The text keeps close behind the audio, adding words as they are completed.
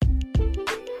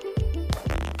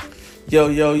Yo,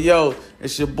 yo, yo,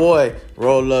 it's your boy,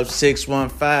 Roll Up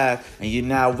 615, and you're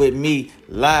now with me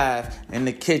live in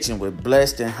the kitchen with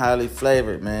Blessed and Highly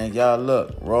Flavored, man. Y'all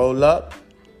look, roll up,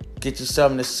 get you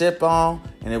something to sip on,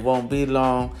 and it won't be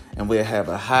long, and we'll have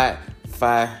a hot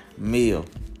fire meal.